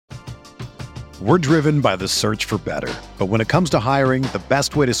We're driven by the search for better. But when it comes to hiring, the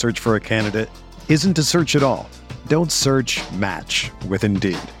best way to search for a candidate isn't to search at all. Don't search, match with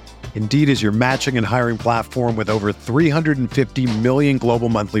Indeed. Indeed is your matching and hiring platform with over 350 million global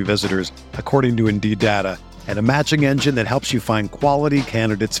monthly visitors, according to Indeed data, and a matching engine that helps you find quality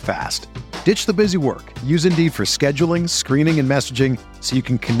candidates fast. Ditch the busy work. Use Indeed for scheduling, screening, and messaging so you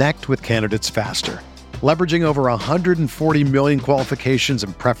can connect with candidates faster. Leveraging over 140 million qualifications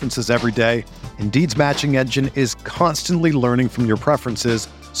and preferences every day, Indeed's matching engine is constantly learning from your preferences,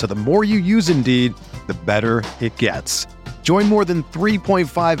 so the more you use Indeed, the better it gets. Join more than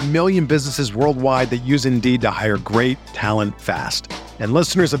 3.5 million businesses worldwide that use Indeed to hire great talent fast. And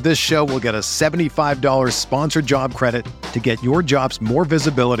listeners of this show will get a $75 sponsored job credit to get your jobs more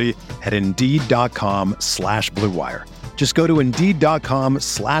visibility at Indeed.com/Blue Wire. Just go to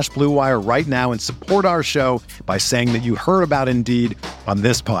Indeed.com/Blue Wire right now and support our show by saying that you heard about Indeed on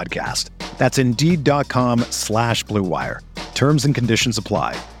this podcast. That's Indeed.com/Blue Wire. Terms and conditions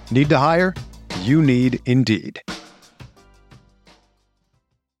apply. Need to hire? You need Indeed.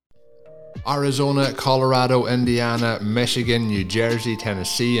 Arizona, Colorado, Indiana, Michigan, New Jersey,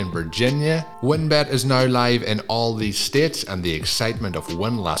 Tennessee, and Virginia. WynnBET is now live in all these states, and the excitement of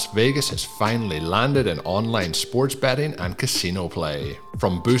Wynn Las Vegas has finally landed in online sports betting and casino play.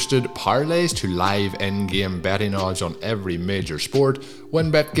 From boosted parlays to live in-game betting odds on every major sport,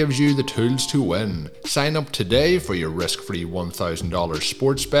 WynnBET gives you the tools to win. Sign up today for your risk-free $1,000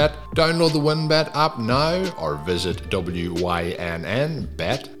 sports bet. Download the WynnBET app now or visit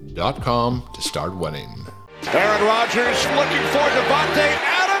wynnbet.com to start winning. Aaron Rodgers looking for Devontae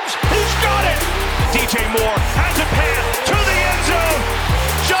Adams. He's got it! DJ Moore has a pass to the end zone.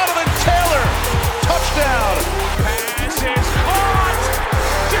 Jonathan Taylor, touchdown. Pass is caught.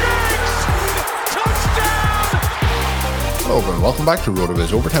 Diggs, touchdown. Hello everyone, welcome back to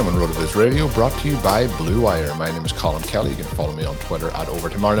RotoViz Overtime on RotoViz Radio, brought to you by Blue Wire. My name is Colin Kelly. You can follow me on Twitter at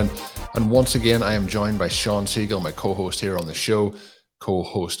Overtime Ireland. And once again, I am joined by Sean Siegel, my co-host here on the show.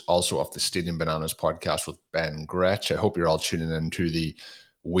 Co-host also of the Stadium Bananas podcast with Ben Gretsch. I hope you're all tuning in to the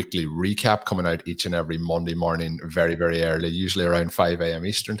weekly recap coming out each and every Monday morning very, very early, usually around 5 a.m.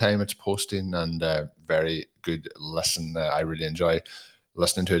 Eastern time it's posting, and very good listen. I really enjoy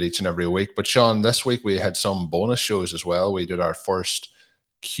listening to it each and every week. But Sean, this week we had some bonus shows as well. We did our first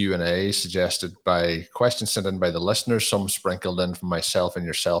Q&A suggested by questions sent in by the listeners, some sprinkled in from myself and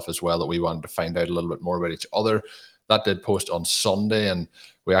yourself as well, that we wanted to find out a little bit more about each other. That did post on Sunday, and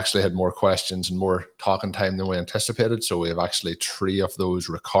we actually had more questions and more talking time than we anticipated. So we have actually 3 of those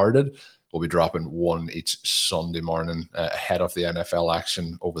recorded. We'll be dropping one each Sunday morning ahead of the NFL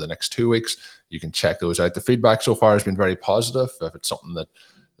action over the next 2 weeks. You can check those out. The feedback so far has been very positive. If it's something that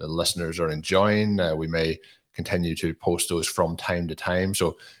the listeners are enjoying, we may continue to post those from time to time.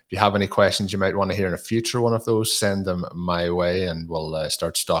 So if you have any questions you might want to hear in a future one of those, send them my way, and we'll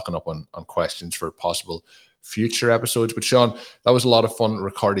start stocking up on questions for possible future episodes. But Sean, that was a lot of fun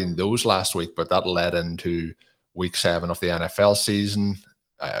recording those last week, but that led into week 7 of the NFL season.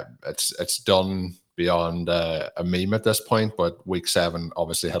 It's done beyond a meme at this point, but week 7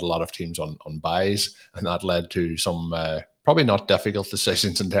 obviously had a lot of teams on buys, and that led to some probably not difficult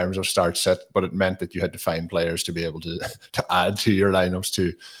decisions in terms of start set, but it meant that you had to find players to be able to add to your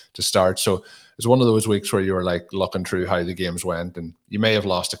lineups to start. So it's one of those weeks where you were like looking through how the games went, and you may have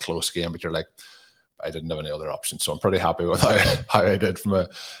lost a close game, but you're like, I didn't have any other options. So I'm pretty happy with how I did from a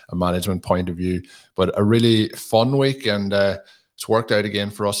management point of view. But a really fun week, and it's worked out again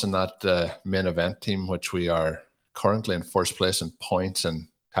for us in that main event team, which we are currently in first place in points and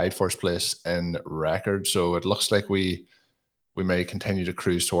tied first place in record. So it looks like we may continue to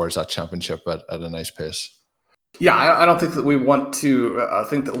cruise towards that championship at a nice pace. Yeah, I don't think that we want to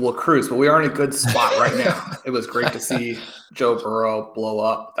think that we'll cruise, but we are in a good spot right now. It was great to see Joe Burrow blow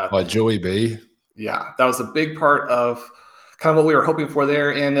up. Joey B. Yeah, that was a big part of kind of what we were hoping for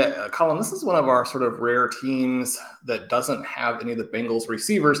there. And Colin, this is one of our sort of rare teams that doesn't have any of the Bengals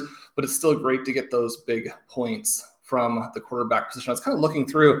receivers, but it's still great to get those big points from the quarterback position. I was kind of looking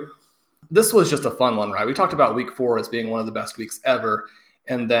through. This was just a fun one, right? We talked about week 4 as being one of the best weeks ever.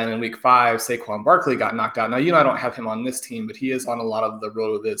 And then in week 5, Saquon Barkley got knocked out. Now, you know, I don't have him on this team, but he is on a lot of the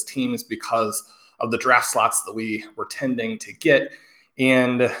RotoViz teams because of the draft slots that we were tending to get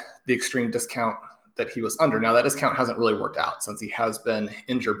and the extreme discount that he was under. Now, that discount hasn't really worked out since he has been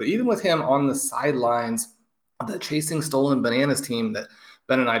injured. But even with him on the sidelines, the Chasing Stolen Bananas team that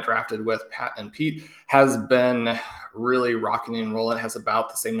Ben and I drafted with Pat and Pete has been really rocking and rolling. It has about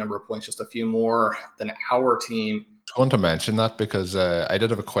the same number of points, just a few more than our team. I want to mention that because I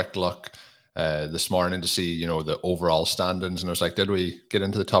did have a quick look this morning to see, you know, the overall standings, and I was like, did we get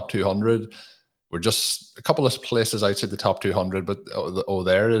into the top 200? we're just a couple of places outside the top 200, but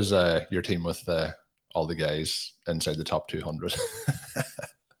there is your team with all the guys inside the top 200.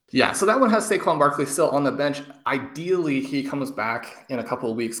 Yeah, so that one has Saquon Barkley still on the bench. Ideally, he comes back in a couple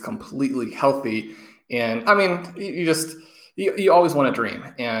of weeks completely healthy. And I mean, you always want to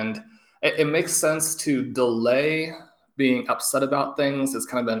dream. And it makes sense to delay being upset about things. It's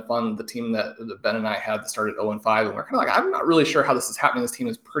kind of been fun. The team that Ben and I had that started 0-5, and we're kind of like, I'm not really sure how this is happening. This team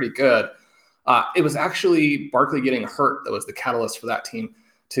is pretty good. It was actually Barkley getting hurt that was the catalyst for that team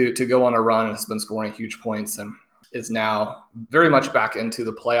to go on a run, and has been scoring huge points and is now very much back into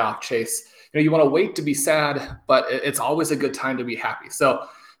the playoff chase. You want to wait to be sad, but it's always a good time to be happy. So,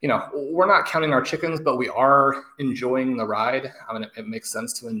 we're not counting our chickens, but we are enjoying the ride. I mean, it makes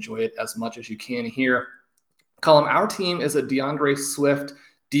sense to enjoy it as much as you can here. Colin, our team is a DeAndre Swift,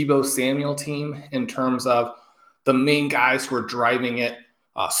 Deebo Samuel team in terms of the main guys who are driving it,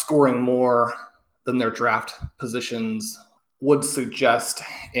 scoring more than their draft positions would suggest.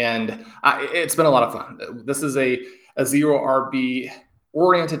 And it's been a lot of fun. This is a zero RB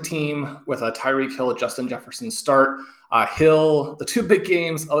oriented team with a Tyreek Hill, Justin Jefferson start. Hill, the two big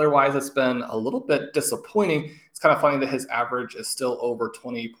games. Otherwise, it's been a little bit disappointing. It's kind of funny that his average is still over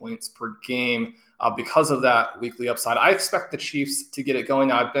 20 points per game because of that weekly upside. I expect the Chiefs to get it going.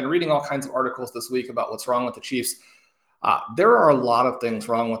 Now, I've been reading all kinds of articles this week about what's wrong with the Chiefs. There are a lot of things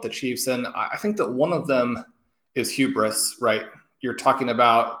wrong with the Chiefs, and I think that one of them is hubris, right? You're talking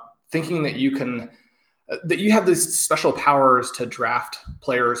about thinking that that you have these special powers to draft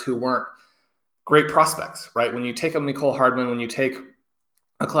players who weren't great prospects, right? When you take a Mecole Hardman, when you take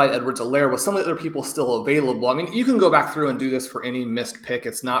a Clyde Edwards-Helaire with some of the other people still available. I mean, you can go back through and do this for any missed pick.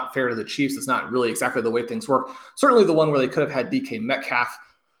 It's not fair to the Chiefs. It's not really exactly the way things work. Certainly the one where they could have had DK Metcalf,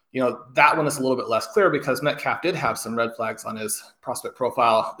 that one is a little bit less clear because Metcalf did have some red flags on his prospect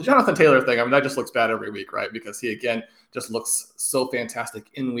profile. The Jonathan Taylor thing, I mean, that just looks bad every week, right? Because he, again, just looks so fantastic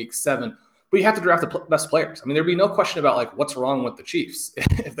in week 7. But you have to draft the best players. I mean, there'd be no question about what's wrong with the Chiefs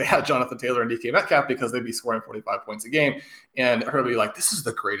if they had Jonathan Taylor and DK Metcalf, because they'd be scoring 45 points a game, and everybody would be like, this is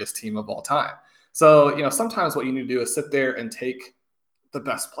the greatest team of all time. So, sometimes what you need to do is sit there and take the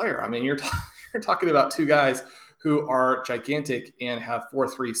best player. I mean, you're talking about two guys who are gigantic and have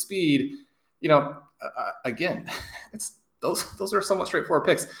 4.3 speed. Again, those are somewhat straightforward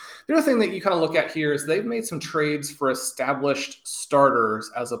picks. The other thing that you kind of look at here is they've made some trades for established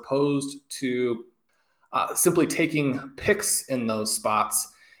starters as opposed to simply taking picks in those spots.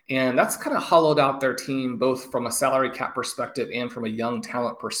 And that's kind of hollowed out their team, both from a salary cap perspective and from a young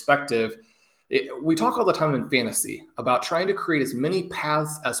talent perspective. We talk all the time in fantasy about trying to create as many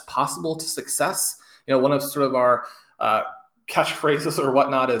paths as possible to success. One of sort of our catchphrases or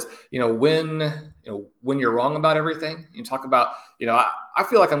whatnot is, when you're wrong about everything, you talk about, I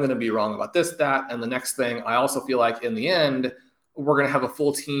feel like I'm going to be wrong about this, that, and the next thing. I also feel like in the end, we're going to have a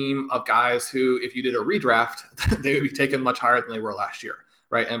full team of guys who, if you did a redraft, they would be taken much higher than they were last year,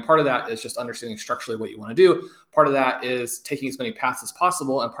 right? And part of that is just understanding structurally what you want to do. Part of that is taking as many paths as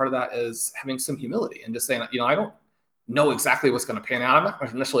possible. And part of that is having some humility and just saying, I don't know exactly what's going to pan out. I'm not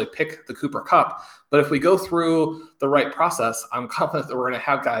going to necessarily pick the Cooper Kupp, but if we go through the right process, I'm confident that we're going to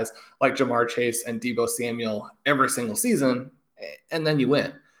have guys like Jamar Chase and Deebo Samuel every single season, and then you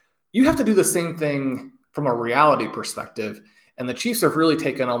win. You have to do the same thing from a reality perspective, and the Chiefs have really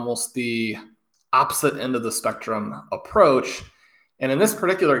taken almost the opposite end of the spectrum approach. And in this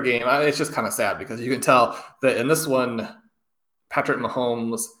particular game, it's just kind of sad because you can tell that in this one, Patrick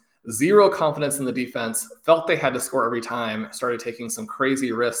Mahomes, zero confidence in the defense, felt they had to score every time, started taking some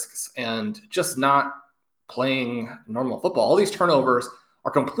crazy risks and just not playing normal football. All these turnovers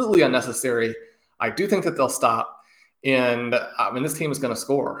are completely unnecessary. I do think that they'll stop. And this team is going to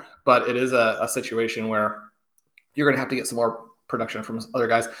score, but it is a situation where you're going to have to get some more production from other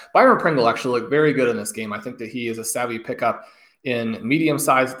guys. Byron Pringle actually looked very good in this game. I think that he is a savvy pickup in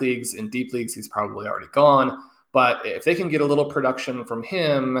medium-sized leagues. In deep leagues, he's probably already gone. But if they can get a little production from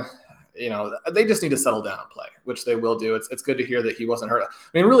him, they just need to settle down and play, which they will do. It's good to hear that he wasn't hurt.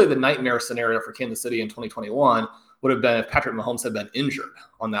 Really the nightmare scenario for Kansas City in 2021 would have been if Patrick Mahomes had been injured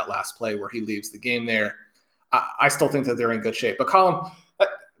on that last play where he leaves the game there. I still think that they're in good shape. But Colin,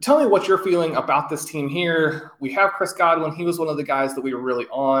 tell me what you're feeling about this team here. We have Chris Godwin. He was one of the guys that we were really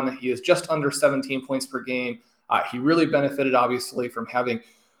on. He is just under 17 points per game. He really benefited, obviously, from having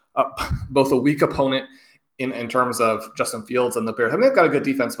both a weak opponent in terms of Justin Fields and the Bears. They've got a good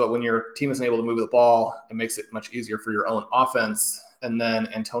defense, but when your team isn't able to move the ball, it makes it much easier for your own offense. And then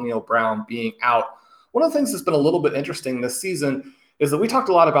Antonio Brown being out. One of the things that's been a little bit interesting this season is that we talked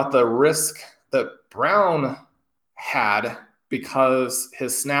a lot about the risk that Brown had because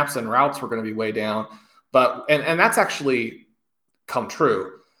his snaps and routes were going to be way down. But and that's actually come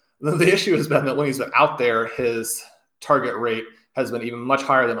true. The issue has been that when he's been out there, his target rate has been even much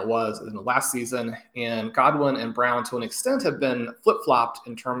higher than it was in the last season. And Godwin and Brown, to an extent, have been flip-flopped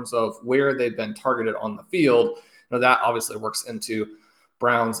in terms of where they've been targeted on the field. That obviously works into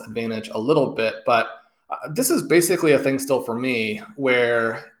Brown's advantage a little bit. But this is basically a thing still for me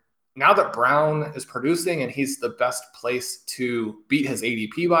where now that Brown is producing and he's the best place to beat his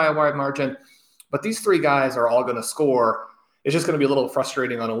ADP by a wide margin, but these three guys are all going to score. It's just going to be a little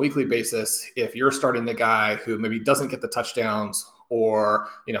frustrating on a weekly basis if you're starting the guy who maybe doesn't get the touchdowns, or,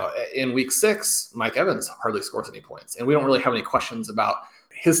 in week 6, Mike Evans hardly scores any points. And we don't really have any questions about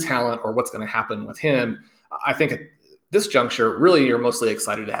his talent or what's going to happen with him. I think at this juncture, really, you're mostly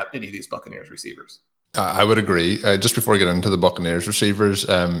excited to have any of these Buccaneers receivers. I would agree. Just before we get into the Buccaneers receivers,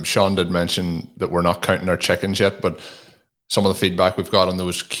 Sean did mention that we're not counting our chickens yet, but some of the feedback we've got on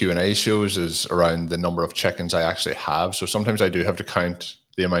those Q&A shows is around the number of chickens I actually have. So sometimes I do have to count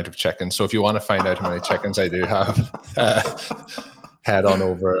the amount of chickens. So if you want to find out how many chickens I do have, head on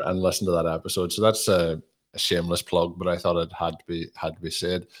over and listen to that episode. So that's a shameless plug, but I thought it had to be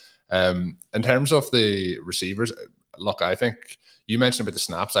said. In terms of the receivers, look, I think you mentioned about the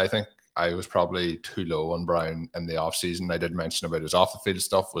snaps. I think I was probably too low on Brown in the offseason. I did mention about his off-the-field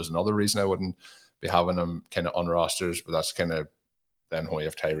stuff was another reason I wouldn't be having him kind of on rosters, but that's kind of then when you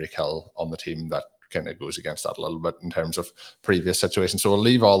have Tyreek Hill on the team, that kind of goes against that a little bit in terms of previous situations. So we'll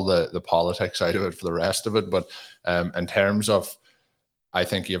leave all the politics out of it for the rest of it. But in terms of, I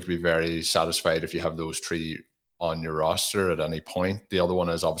think you have to be very satisfied if you have those three on your roster at any point. The other one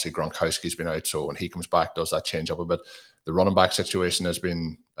is obviously Gronkowski's been out, so when he comes back, does that change up a bit? The running back situation has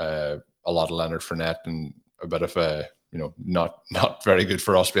been a lot of Leonard Fournette and a bit of a, not very good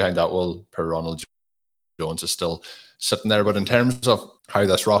for us behind that wall. Per Ronald Jones is still sitting there. But in terms of how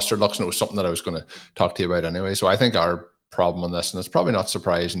this roster looks, and it was something that I was going to talk to you about anyway. So I think our problem on this, and it's probably not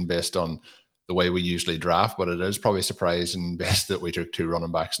surprising based on the way we usually draft, but it is probably surprising based that we took 2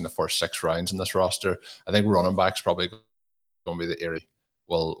 running backs in the first 6 rounds in this roster. I think running backs probably going to be the area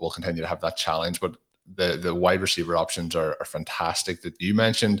we'll continue to have that challenge. But the wide receiver options are fantastic that you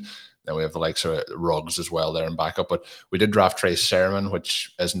mentioned. Then we have the likes of Ruggs as well there in backup. But we did draft Trey Sermon,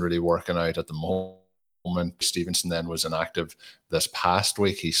 which isn't really working out at the moment. Stevenson then was inactive this past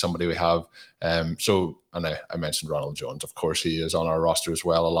week. He's somebody we have. And I mentioned Ronald Jones. Of course, he is on our roster as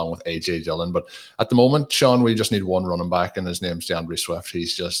well, along with AJ Dillon. But at the moment, Sean, we just need one running back, and his name's DeAndre Swift.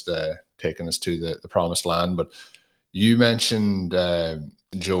 He's just taken us to the promised land. But you mentioned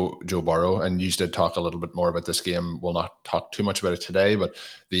Joe Burrow, and you did talk a little bit more about this game. We'll not talk too much about it today, but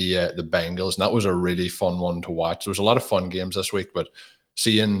the Bengals, and that was a really fun one to watch. There was a lot of fun games this week, but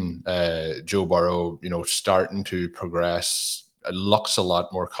seeing Joe Burrow, starting to progress, looks a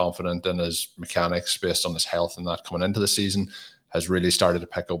lot more confident in his mechanics based on his health, and that coming into the season has really started to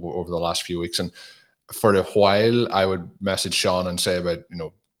pick up over the last few weeks. And for a while, I would message Sean and say about,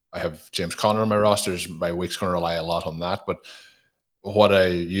 I have James Conner on my rosters. My week's going to rely a lot on that. But what I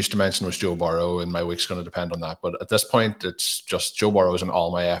used to mention was Joe Burrow, and my week's going to depend on that. But at this point, it's just Joe Burrow is in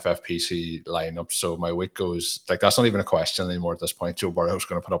all my FFPC lineups. So my week goes, that's not even a question anymore at this point. Joe Burrow is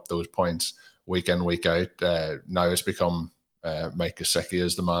going to put up those points week in, week out. Now it's become Mike Gesicki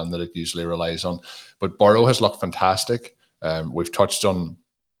is the man that it usually relies on. But Burrow has looked fantastic. We've touched on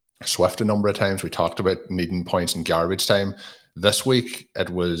Swift a number of times. We talked about needing points in garbage time. This week, it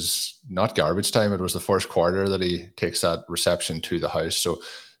was not garbage time. It was the first quarter that he takes that reception to the house. So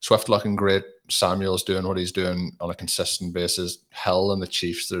Swift looking great. Samuel's doing what he's doing on a consistent basis. Hill and the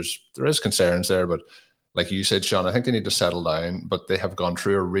Chiefs, there is concerns there, but like you said, Sean, I think they need to settle down, but they have gone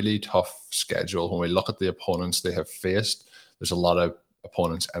through a really tough schedule. When we look at the opponents they have faced, there's a lot of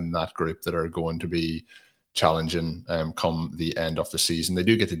opponents in that group that are going to be challenging come the end of the season. They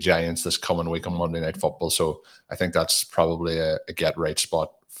do get the Giants this coming week on Monday Night Football, so I think that's probably a get right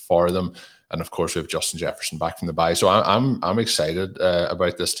spot for them. And of course, we have Justin Jefferson back from the bye, so I'm excited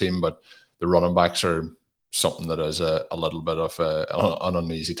about this team. But the running backs are something that is a little bit of an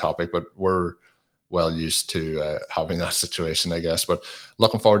uneasy topic, but we're well used to having that situation, I guess. But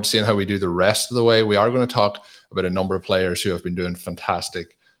looking forward to seeing how we do the rest of the way. We are going to talk about a number of players who have been doing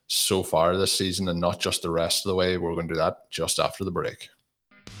fantastic so far this season, and not just the rest of the way. We're going to do that just after the break.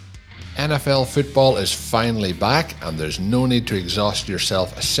 NFL football is finally back, and there's no need to exhaust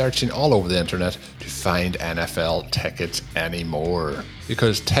yourself searching all over the internet to find NFL tickets anymore.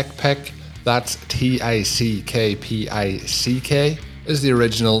 Because TickPick, that's TickPick, is the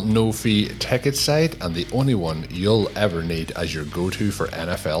original no-fee ticket site and the only one you'll ever need as your go-to for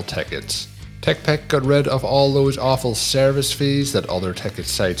NFL tickets. TickPick got rid of all those awful service fees that other ticket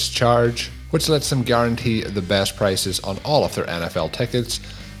sites charge, which lets them guarantee the best prices on all of their NFL tickets.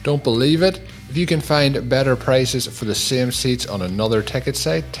 Don't believe it? If you can find better prices for the same seats on another ticket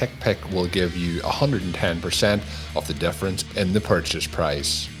site, TickPick will give you 110% of the difference in the purchase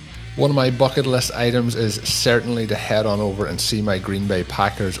price. One of my bucket list items is certainly to head on over and see my Green Bay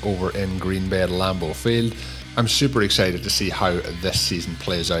Packers over in Green Bay at Lambeau Field. I'm super excited to see how this season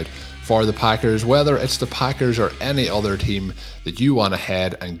plays out for the Packers, whether it's the Packers or any other team that you want to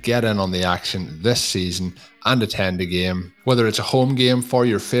head and get in on the action this season and attend a game. Whether it's a home game for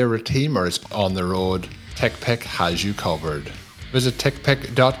your favourite team or it's on the road, TickPick has you covered. Visit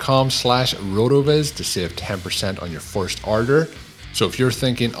tickpick.com/RotoViz to save 10% on your first order. So if you're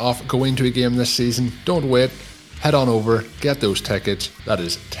thinking of going to a game this season, don't wait. Head on over, get those tickets. That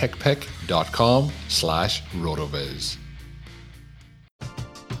is tickpick.com/RotoViz.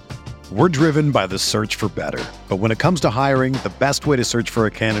 We're driven by the search for better. But when it comes to hiring, the best way to search for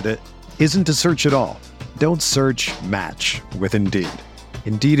a candidate isn't to search at all. Don't search, match with Indeed.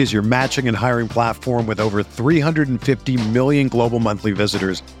 Indeed is your matching and hiring platform with over 350 million global monthly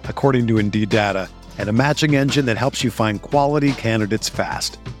visitors, according to Indeed data, and a matching engine that helps you find quality candidates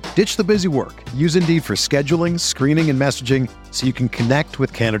fast. Ditch the busy work. Use Indeed for scheduling, screening, and messaging so you can connect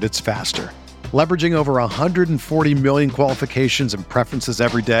with candidates faster. Leveraging over 140 million qualifications and preferences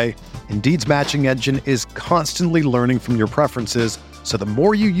every day, Indeed's matching engine is constantly learning from your preferences, so the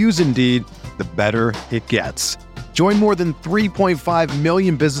more you use Indeed, the better it gets. Join more than 3.5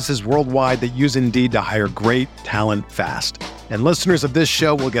 million businesses worldwide that use Indeed to hire great talent fast. And listeners of this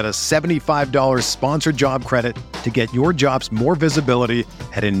show will get a $75 sponsored job credit to get your jobs more visibility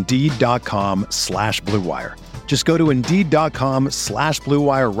at Indeed.com/Blue Wire. Just go to Indeed.com/Blue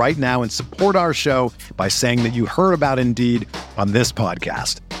Wire right now and support our show by saying that you heard about Indeed on this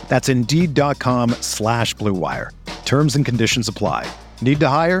podcast. That's Indeed.com/Blue Wire. Terms and conditions apply. Need to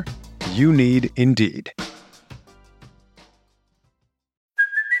hire? You need Indeed.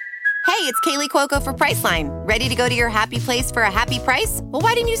 Hey, it's Kaylee Cuoco for Priceline. Ready to go to your happy place for a happy price? Well,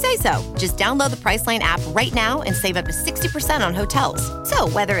 why didn't you say so? Just download the Priceline app right now and save up to 60% on hotels. So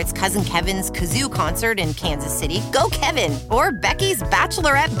whether it's Cousin Kevin's Kazoo Concert in Kansas City, go Kevin, or Becky's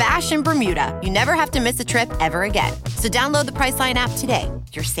Bachelorette Bash in Bermuda, you never have to miss a trip ever again. So download the Priceline app today.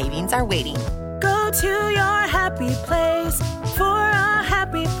 Your savings are waiting. Go to your happy place for a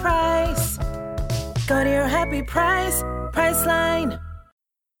happy price. Go to your happy price, Priceline.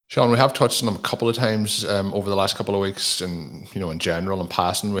 Sean, we have touched on them a couple of times over the last couple of weeks, and in general and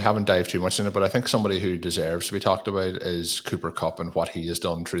passing. We haven't dived too much in it, but I think somebody who deserves to be talked about is Cooper Kupp and what he has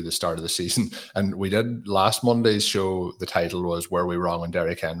done through the start of the season. And we did last Monday's show. The title was "Were We Wrong on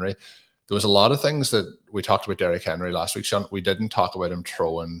Derrick Henry?" There was a lot of things that we talked about Derrick Henry last week, Sean. We didn't talk about him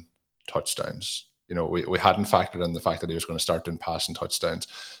throwing touchdowns. We hadn't factored in the fact that he was going to start doing passing touchdowns.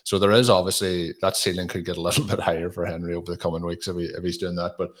 So there is obviously that ceiling could get a little bit higher for Henry over the coming weeks if he's doing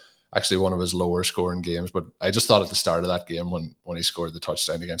that. But actually one of his lower scoring games. But I just thought at the start of that game when he scored the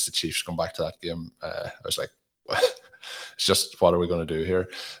touchdown against the Chiefs, come back to that game, I was like, it's just, what are we going to do here?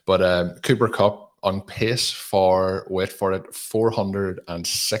 But Cooper Kupp on pace for, wait for it,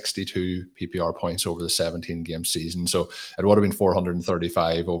 462 PPR points over the 17-game season. So it would have been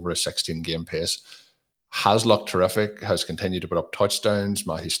 435 over a 16-game pace. Has looked terrific, has continued to put up touchdowns.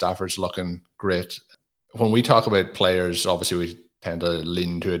 Matthew Stafford's looking great. When we talk about players, obviously we tend to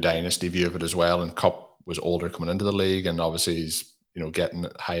lean to a dynasty view of it as well. And Kupp was older coming into the league, and obviously he's getting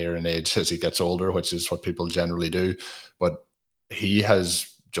higher in age as he gets older, which is what people generally do. But he has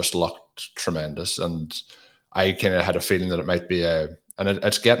just looked tremendous, and I kind of had a feeling that it might be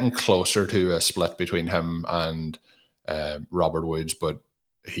it's getting closer to a split between him and Robert Woods, but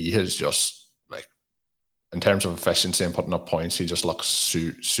he has just, like, in terms of efficiency and putting up points, he just looks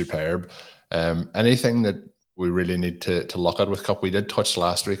superb. Anything that we really need to look at with Kupp, we did touch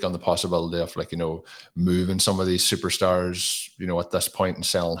last week on the possibility of moving some of these superstars, at this point and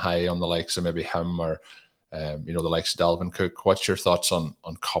selling high on the likes of maybe him or the likes of Dalvin Cook. What's your thoughts on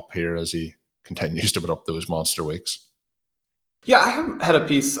Kupp here as he continues to put up those monster weeks? Yeah, I had a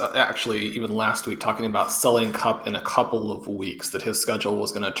piece actually even last week talking about selling Kupp in a couple of weeks, that his schedule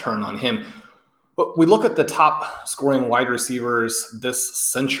was going to turn on him. But we look at the top scoring wide receivers this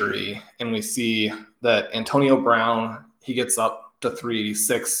century, and we see that Antonio Brown, he gets up to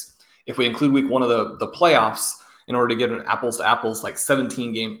 386. If we include week one of the playoffs, in order to get an apples to apples, like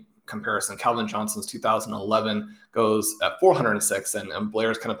 17-game comparison, Calvin Johnson's 2011 goes at 406, and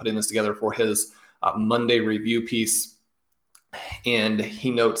Blair's kind of putting this together for his Monday review piece. And he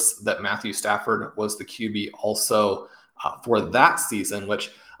notes that Matthew Stafford was the QB also for that season,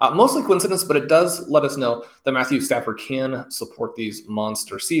 which Mostly coincidence, but it does let us know that Matthew Stafford can support these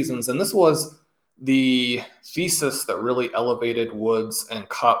monster seasons. And this was the thesis that really elevated Woods and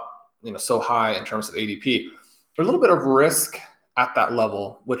Kupp, so high in terms of ADP. There's a little bit of risk at that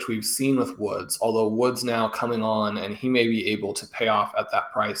level, which we've seen with Woods, although Woods now coming on and he may be able to pay off at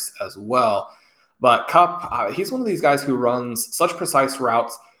that price as well. But Kupp, he's one of these guys who runs such precise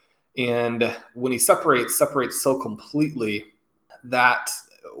routes, and when he separates so completely that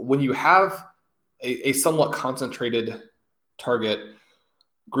when you have a somewhat concentrated target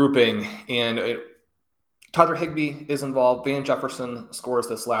grouping, and Tyler Higbee is involved, Van Jefferson scores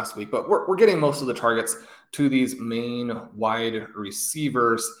this last week, but we're getting most of the targets to these main wide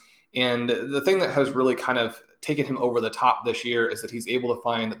receivers. And the thing that has really kind of taken him over the top this year is that he's able to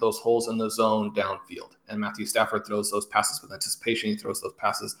find those holes in the zone downfield. And Matthew Stafford throws those passes with anticipation. He throws those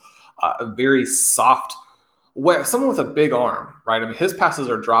passes a very soft way. Someone with a big arm, right? I mean, his passes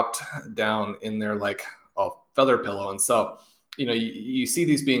are dropped down in there like a feather pillow. And so, you see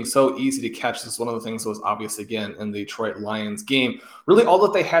these being so easy to catch. This is one of the things that was obvious, again, in the Detroit Lions game. Really all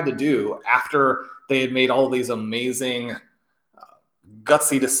that they had to do after they had made all of these amazing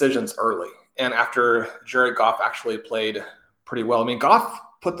gutsy decisions early, and after Jared Goff actually played pretty well. I mean, Goff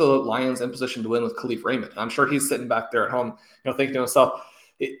put the Lions in position to win with Khalif Raymond. I'm sure he's sitting back there at home, thinking to himself,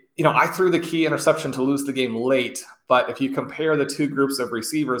 I threw the key interception to lose the game late, but if you compare the two groups of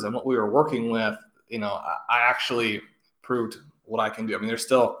receivers and what we were working with, I actually proved what I can do. I mean, there's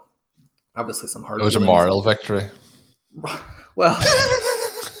still obviously some hard. It was a moral victory. Well,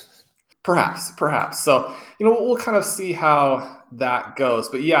 perhaps. So, we'll kind of see how that goes.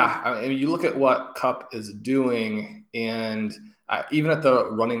 But yeah, I mean, you look at what Kupp is doing, and even at the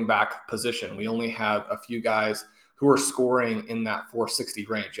running back position, we only have a few guys who are scoring in that 460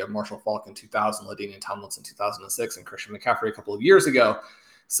 range. You have Marshall Faulk in 2000, LaDainian Tomlinson in 2006, and Christian McCaffrey a couple of years ago.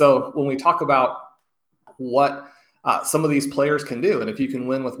 So when we talk about what some of these players can do, and if you can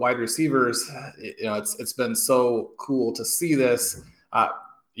win with wide receivers, it's been so cool to see this.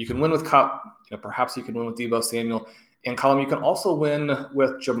 You can win with Kupp, perhaps you can win with Deebo Samuel, and Colin, you can also win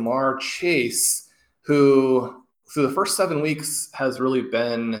with Jamar Chase, who through the first 7 weeks has really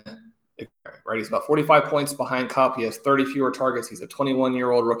been right. He's about 45 points behind Kupp. He has 30 fewer targets. He's a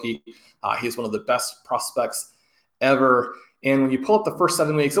 21-year-old rookie. He's one of the best prospects ever. And when you pull up the first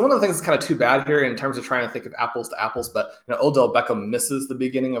 7 weeks, and one of the things that's kind of too bad here in terms of trying to think of apples to apples, but Odell Beckham misses the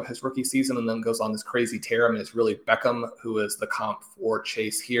beginning of his rookie season and then goes on this crazy tear. I mean, it's really Beckham who is the comp for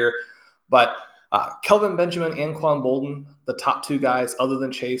Chase here. But Kelvin Benjamin and Anquan Bolden, the top two guys other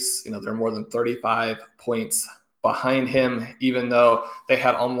than Chase, they're more than 35 points behind him, even though they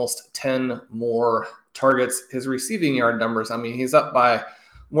had almost 10 more targets. His receiving yard numbers, I mean, he's up by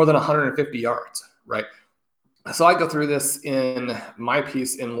more than 150 yards, right? So I go through this in my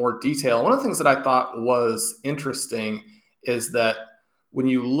piece in more detail. One of the things that I thought was interesting is that when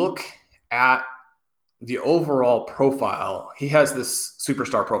you look at the overall profile, he has this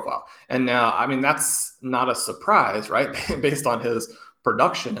superstar profile. And now, I mean, that's not a surprise, right? Based on his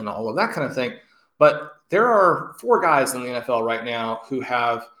production and all of that kind of thing. But there are 4 guys in the NFL right now who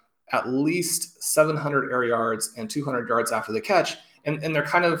have at least 700 air yards and 200 yards after the catch. And they're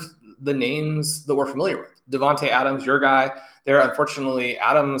kind of the names that we're familiar with. Devontae Adams, your guy there. Unfortunately,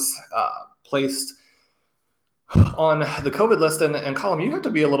 Adams placed on the COVID list. And Colin, you have to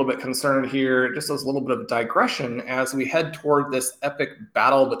be a little bit concerned here, just as a little bit of digression, as we head toward this epic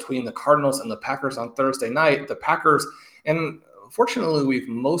battle between the Cardinals and the Packers on Thursday night. The Packers, and fortunately, we've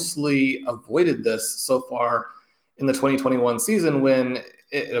mostly avoided this so far in the 2021 season, when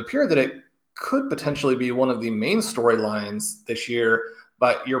it appeared that it could potentially be one of the main storylines this year.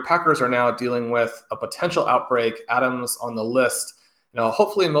 But your Packers are now dealing with a potential outbreak. Adams on the list.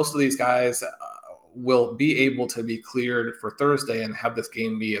 Hopefully most of these guys will be able to be cleared for Thursday and have this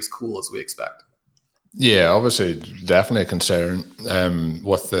game be as cool as we expect. Yeah, obviously, definitely a concern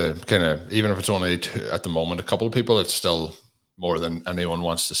with the kind of, even if it's only at the moment a couple of people, it's still more than anyone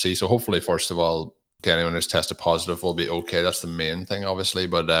wants to see. So hopefully, first of all, anyone who's tested positive will be okay. That's the main thing, obviously.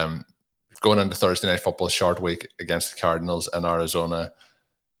 But going into Thursday Night Football, short week against the Cardinals in Arizona,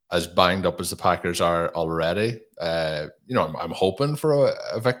 as banged up as the Packers are already, I'm hoping for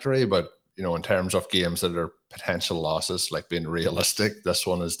a victory, but in terms of games that are potential losses, like being realistic, this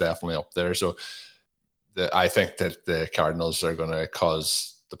one is definitely up there. So I think that the Cardinals are going to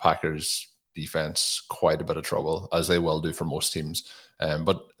cause the Packers defense quite a bit of trouble, as they will do for most teams.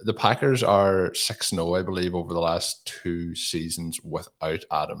 But the Packers are 6-0, I believe, over the last 2 seasons without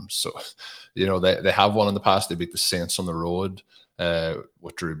Adams. So, they have won in the past. They beat the Saints on the road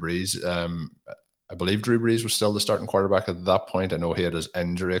with Drew Brees. I believe Drew Brees was still the starting quarterback at that point. I know he had his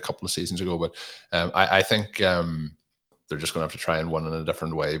injury a couple of seasons ago, but I think they're just going to have to try and win in a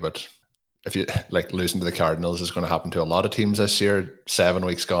different way. But if you like, losing to the Cardinals is going to happen to a lot of teams this year. 7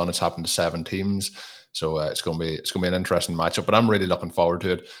 weeks gone, it's happened to 7 teams. So it's going to be an interesting matchup. But I'm really looking forward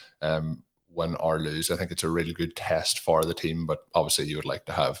to it. Win or lose, I think it's a really good test for the team. But obviously, you would like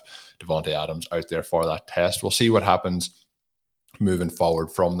to have Devontae Adams out there for that test. We'll see what happens moving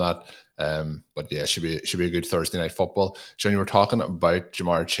forward from that. But yeah, should be a good Thursday night football. John, you were talking about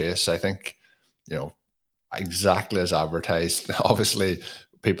Jamar Chase. I think, exactly as advertised. Obviously,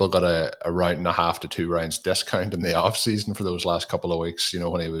 people got a round and a half to 2 rounds discount in the off season for those last couple of weeks,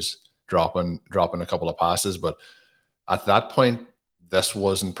 when he was dropping a couple of passes. But at that point, this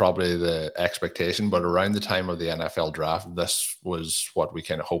wasn't probably the expectation, but around the time of the NFL draft, this was what we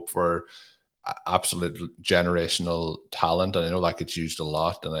kind of hoped for. Absolute generational talent. And I know that gets used a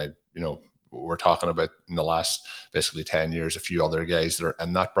lot. And we're talking about in the last basically 10 years, a few other guys that are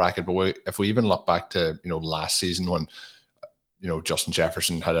in that bracket. But if we even look back to, last season when, Justin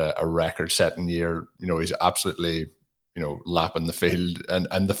Jefferson had a record-setting year. He's absolutely, lapping the field,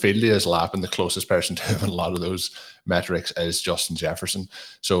 and the field he is lapping. The closest person to him in a lot of those metrics is Justin Jefferson.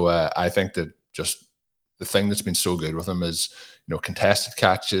 So I think that just the thing that's been so good with him is, contested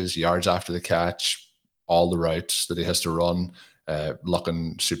catches, yards after the catch, all the routes that he has to run,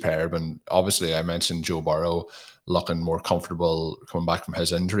 looking superb. And obviously, I mentioned Joe Burrow looking more comfortable coming back from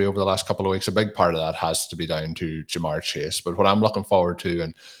his injury over the last couple of weeks. A big part of that has to be down to Jamar Chase. But what I'm looking forward to,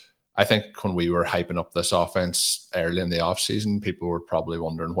 and I think when we were hyping up this offense early in the offseason, people were probably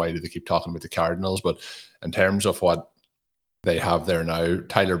wondering, why do they keep talking about the Cardinals? But in terms of what they have there now,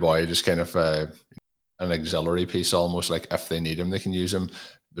 Tyler Boyd is kind of an auxiliary piece, almost like if they need him, they can use him.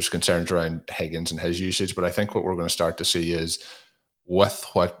 There's concerns around Higgins and his usage, but I think what we're going to start to see is, with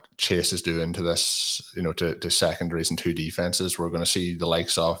what Chase is doing to this, to secondaries and 2 defenses, we're going to see the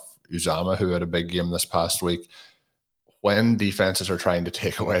likes of Uzama, who had a big game this past week. When defenses are trying to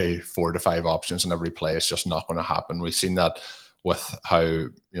take away 4 to 5 options in every play, it's just not going to happen. We've seen that with how,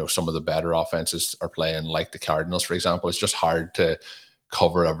 some of the better offenses are playing, like the Cardinals, for example. It's just hard to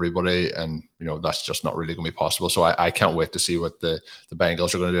cover everybody, and that's just not really going to be possible. So I can't wait to see what the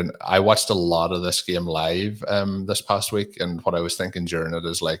Bengals are going to do. And I watched a lot of this game live this past week, and what I was thinking during it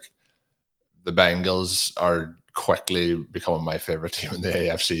is, like, the Bengals are quickly becoming my favorite team in the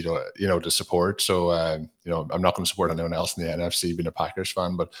AFC to support. So I'm not going to support anyone else in the NFC, being a Packers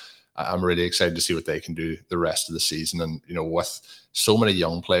fan, but I'm really excited to see what they can do the rest of the season. And with so many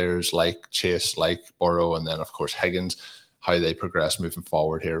young players like Chase, like Burrow, and then of course Higgins, how they progress moving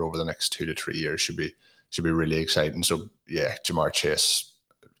forward here over the next 2 to 3 years should be really exciting. So yeah, Jamar Chase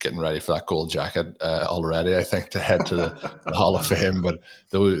getting ready for that gold jacket already, I think, to head to the Hall of Fame. But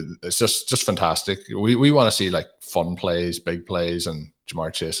it's just fantastic. We want to see like fun plays, big plays, and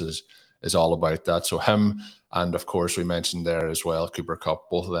Jamar Chase is all about that. So him, and of course we mentioned there as well, Cooper Kupp,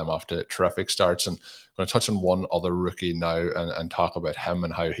 both of them off to terrific starts. And I'm going to touch on one other rookie now and talk about him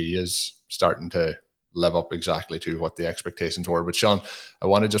and how he is starting to live up exactly to what the expectations were. But Sean, I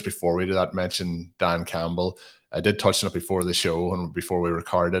wanted, just before we do that, mention Dan Campbell. I did touch on it before the show and before we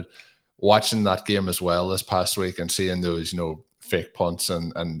recorded. Watching that game as well this past week and seeing those, fake punts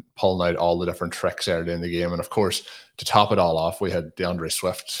and pulling out all the different tricks early in the game. And of course, to top it all off, we had DeAndre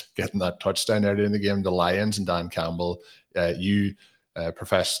Swift getting that touchdown early in the game. The Lions and Dan Campbell, you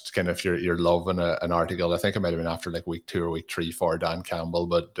professed kind of your love in an article. I think it might have been after like week 2 or week 3 for Dan Campbell,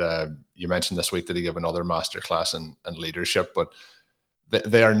 but you mentioned this week that he gave another masterclass in leadership. But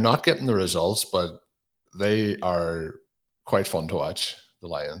they are not getting the results, but they are quite fun to watch, the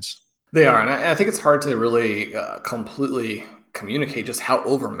Lions. They are, and I think it's hard to really completely communicate just how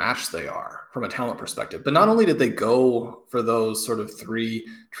overmatched they are from a talent perspective. But not only did they go for those sort of 3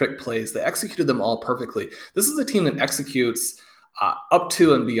 trick plays, they executed them all perfectly. This is a team that executes up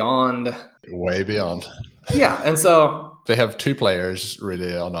to and beyond. Way beyond. Yeah, and so they have 2 players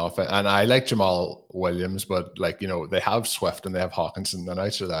really on offense. And I like Jamal Williams, but they have Swift and they have Hawkinson. And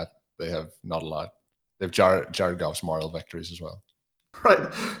outside of that, they have not a lot. They have Jared Goff's moral victories as well.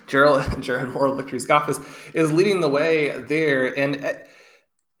 Right. Jared moral victories. Goff is leading the way there. And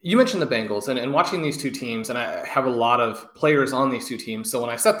you mentioned the Bengals and watching these 2 teams, and I have a lot of players on these 2 teams. So when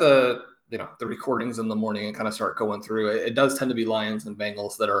I set the recordings in the morning and kind of start going through it, it does tend to be Lions and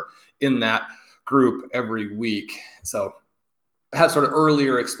Bengals that are in that group every week. So I have sort of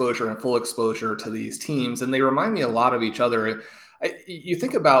earlier exposure and full exposure to these teams, and they remind me a lot of each other. You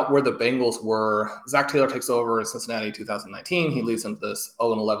think about where the Bengals were. Zach Taylor takes over in Cincinnati in 2019. He leads them to this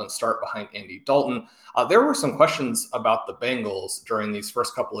 0-11 start behind Andy Dalton. There were some questions about the Bengals during these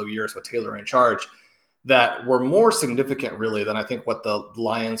first couple of years with Taylor in charge that were more significant, really, than I think what the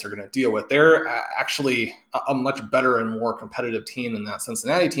Lions are going to deal with. They're actually a much better and more competitive team than that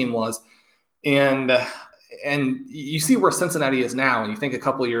Cincinnati team was. And you see where Cincinnati is now, and you think a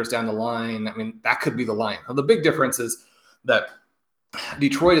couple of years down the line, I mean, that could be the Lions. Now, the big difference is that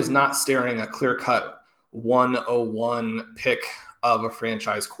Detroit is not staring a clear-cut 101 pick of a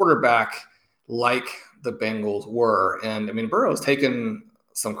franchise quarterback like the Bengals were. And, I mean, Burrow's taken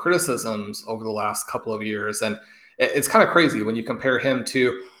some criticisms over the last couple of years, and it's kind of crazy when you compare him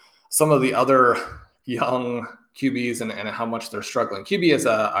to some of the other young QBs and how much they're struggling. QB is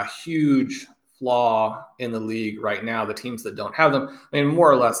a huge flaw in the league right now. The teams that don't have them, I mean, more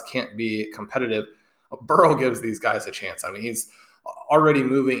or less can't be competitive. Burrow gives these guys a chance. I mean, he's already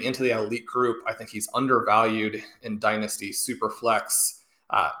moving into the elite group. I think he's undervalued in Dynasty Superflex.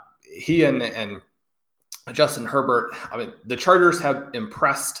 He and Justin Herbert, I mean, the Chargers have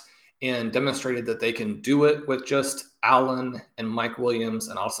impressed and demonstrated that they can do it with just Allen and Mike Williams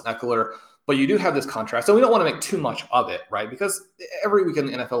and Austin Eckler. But you do have this contrast. So we don't want to make too much of it, right? Because every week in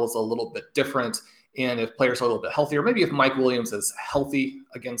the NFL is a little bit different. And if players are a little bit healthier, maybe if Mike Williams is healthy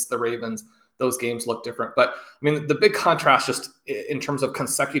against the Ravens, those games look different. But I mean, the big contrast just in terms of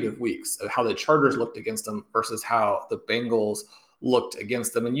consecutive weeks of how the Chargers looked against them versus how the Bengals looked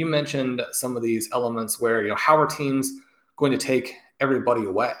against them. And you mentioned some of these elements where, you know, how are teams going to take everybody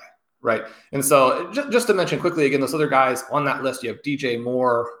away, right? And so just to mention quickly, again, those other guys on that list, you have DJ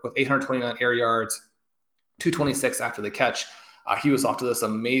Moore with 829 air yards, 226 after the catch. He was off to this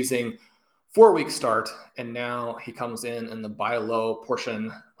amazing 4-week start, and now he comes in the buy low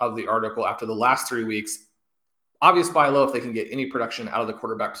portion of the article after the last 3 weeks. Obvious buy low if they can get any production out of the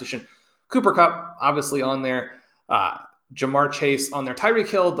quarterback position. Cooper Kupp, obviously on there. Jamar Chase on there. Tyreek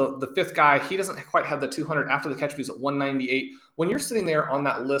Hill, the fifth guy, he doesn't quite have the 200 after the catch. He's at 198. When you're sitting there on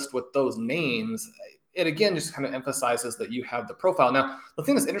that list with those names, it again just kind of emphasizes that you have the profile. Now, the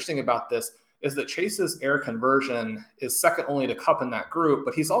thing that's interesting about this is that Chase's air conversion is second only to Kupp in that group,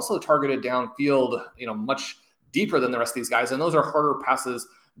 but he's also targeted downfield, you know, much deeper than the rest of these guys. And those are harder passes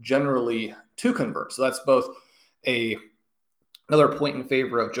generally to convert. So that's both another point in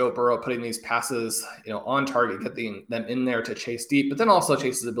favor of Joe Burrow putting these passes, you know, on target, getting them in there to Chase deep, but then also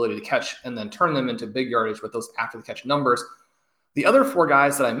Chase's ability to catch and then turn them into big yardage with those after the catch numbers. The other four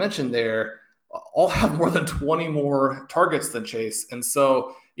guys that I mentioned there all have more than 20 more targets than Chase. And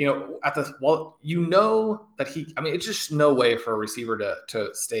so, you know, that it's just no way for a receiver to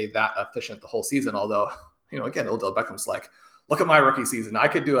stay that efficient the whole season. Although, you know, again, Odell Beckham's like, look at my rookie season. I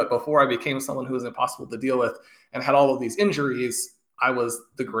could do it before I became someone who was impossible to deal with and had all of these injuries. I was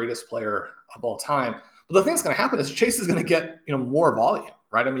the greatest player of all time. But the thing that's going to happen is Chase is going to get, you know, more volume,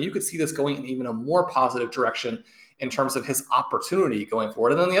 right? I mean, you could see this going in even a more positive direction in terms of his opportunity going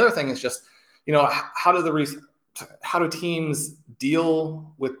forward. And then the other thing is just, you know, how do teams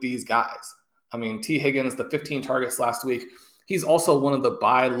deal with these guys? I mean, T. Higgins, the 15 targets last week, he's also one of the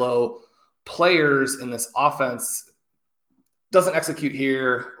buy low players in this offense. Doesn't execute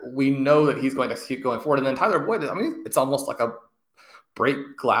here. We know that he's going to execute going forward. And then Tyler Boyd, I mean, it's almost like a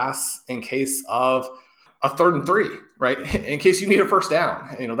break glass in case of a 3rd and 3, right? In case you need a first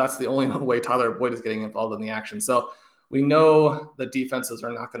down. You know, that's the only way Tyler Boyd is getting involved in the action. So we know the defenses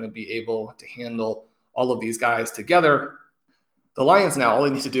are not going to be able to handle all of these guys together. The Lions now, all they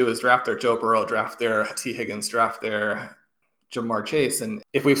need to do is draft their Joe Burrow, draft their T. Higgins, draft their Jamar Chase. And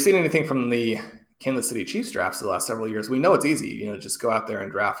if we've seen anything from the Kansas City Chiefs drafts the last several years, we know it's easy, you know, just go out there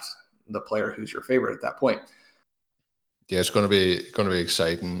and draft the player who's your favorite at that point. Yeah, it's going to be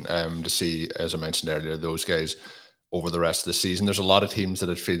exciting to see, as I mentioned earlier, those guys over the rest of the season. There's a lot of teams that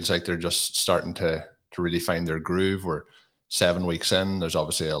it feels like they're just starting to really find their groove. We're 7 weeks in. There's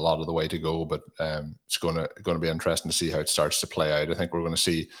obviously a lot of the way to go, but it's going to be interesting to see how it starts to play out. I think we're going to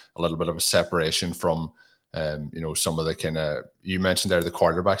see a little bit of a separation from you know, some of the kind of, you mentioned there, the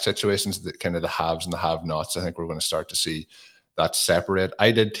quarterback situations, the kind of the haves and the have-nots. I think we're going to start to see that separate.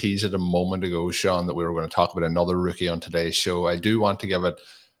 I did tease it a moment ago, Sean, that we were going to talk about another rookie on today's show. I do want to give it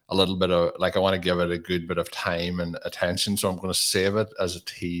a little bit of, I want to give it a good bit of time and attention. So I'm going to save it as a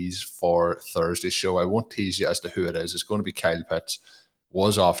tease for Thursday's show. I won't tease you as to who it is. It's going to be Kyle Pitts.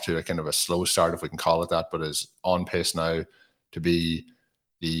 Was off to a kind of a slow start, if we can call it that, but is on pace now to be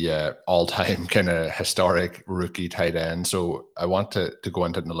the all-time kind of historic rookie tight end. So I want to go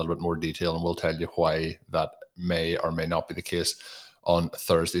into it in a little bit more detail, and we'll tell you why that may or may not be the case on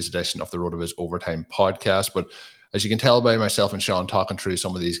Thursday's edition of the RotoViz Overtime podcast. But as you can tell by myself and Sean talking through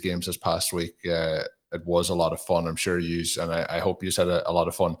some of these games this past week, it was a lot of fun. I'm sure you, and I hope you had a lot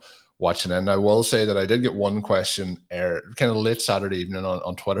of fun watching. And I will say that I did get one question kind of late Saturday evening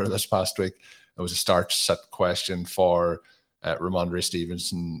on Twitter this past week. It was a start-sit question for Ramondre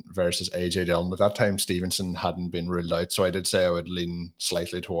Stevenson versus AJ Dillon. But that time Stevenson hadn't been ruled out, so I did say I would lean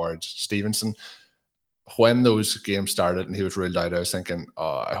slightly towards Stevenson. When those games started and he was ruled out, I was thinking,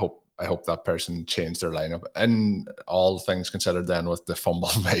 I hope that person changed their lineup. And all things considered, then with the fumble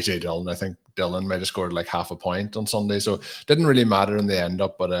by AJ Dillon, I think Dillon might have scored like half a point on Sunday, so it didn't really matter in the end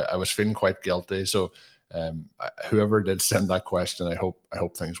up. But I was feeling quite guilty. So whoever did send that question, I hope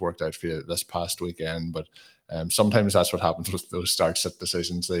things worked out for you this past weekend. But sometimes that's what happens with those start-sit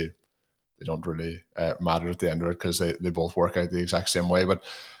decisions. They don't really matter at the end of it because they both work out the exact same way. But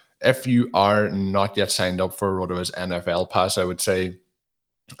if you are not yet signed up for RotoViz NFL Pass, I would say,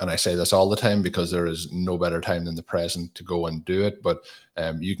 and I say this all the time because there is no better time than the present to go and do it, but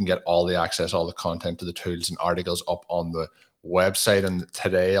you can get all the access, all the content to the tools and articles up on the website. And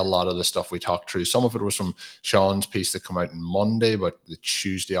today, a lot of the stuff we talked through, some of it was from Sean's piece that came out on Monday, but the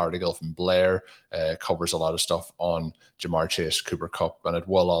Tuesday article from Blair covers a lot of stuff on Jamar Chase, Cooper Kupp, and it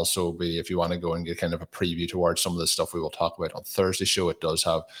will also be, if you want to go and get kind of a preview towards some of the stuff we will talk about on Thursday's show, it does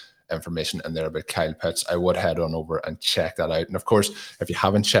have information in there about Kyle Pitts. I would head on over and check that out. And of course, if you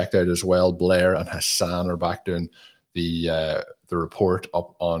haven't checked out as well, Blair and Hassan are back doing the report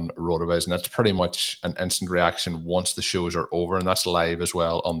up on RotoViz, and that's pretty much an instant reaction once the shows are over, and that's live as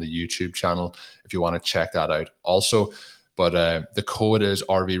well on the YouTube channel if you want to check that out also. But the code is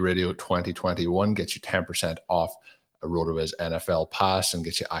RVRadio2021, gets you 10% off a RotoViz NFL Pass and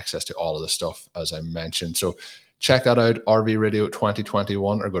gets you access to all of the stuff as I mentioned. So check that out, RV Radio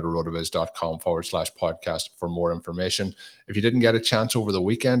 2021, or go to rotoviz.com/podcast for more information. If you didn't get a chance over the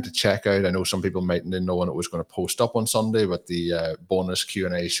weekend to check out, I know some people mightn't know when it was going to post up on Sunday, but the bonus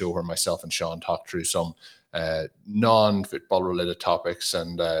Q&A show where myself and Sean talked through some non-football related topics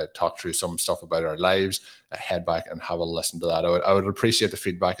and talk through some stuff about our lives, head back and have a listen to that. I would appreciate the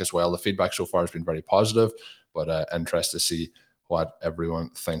feedback as well. The feedback so far has been very positive, but interested to see what everyone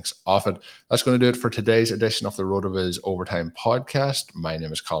thinks of it. That's going to do it for today's edition of the RotoViz Overtime Podcast. My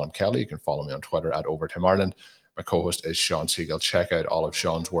name is Colin Kelly. You can follow me on Twitter at Overtime Ireland. My co-host is Sean Siegel. Check out all of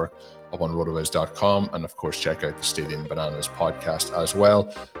Sean's work up on rotoviz.com, and of course check out the Stadium Bananas podcast as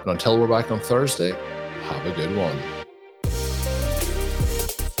well. And until we're back on Thursday, have a good one.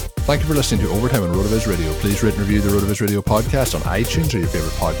 Thank you for listening to Overtime on RotoViz Radio. Please rate and review the RotoViz Radio podcast on iTunes or your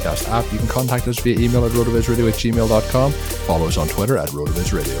favorite podcast app. You can contact us via email at rotovizradio@gmail.com. Follow us on Twitter at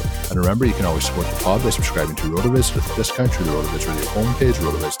RotoViz Radio. And remember, you can always support the pod by subscribing to RotoViz with a discount through the RotoViz Radio homepage,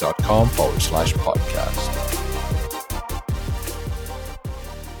 rotoviz.com/podcast.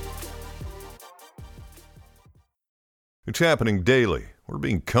 It's happening daily. We're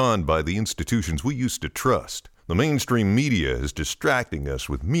being conned by the institutions we used to trust. The mainstream media is distracting us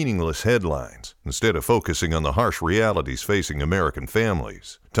with meaningless headlines instead of focusing on the harsh realities facing American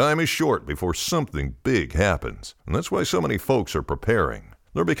families. Time is short before something big happens, and that's why so many folks are preparing.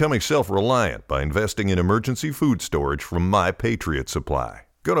 They're becoming self-reliant by investing in emergency food storage from My Patriot Supply.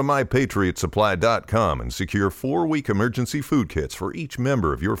 Go to MyPatriotSupply.com and secure 4-week emergency food kits for each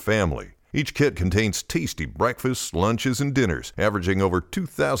member of your family. Each kit contains tasty breakfasts, lunches, and dinners, averaging over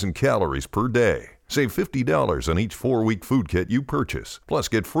 2,000 calories per day. Save $50 on each 4-week food kit you purchase. Plus,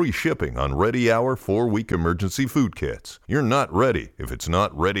 get free shipping on Ready Hour 4-week emergency food kits. You're not ready if it's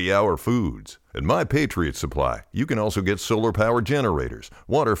not Ready Hour Foods. At My Patriot Supply, you can also get solar power generators,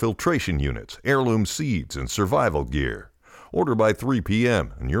 water filtration units, heirloom seeds, and survival gear. Order by 3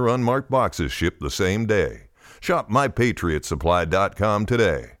 p.m. and your unmarked boxes ship the same day. Shop MyPatriotSupply.com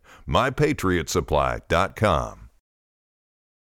today. MyPatriotSupply.com.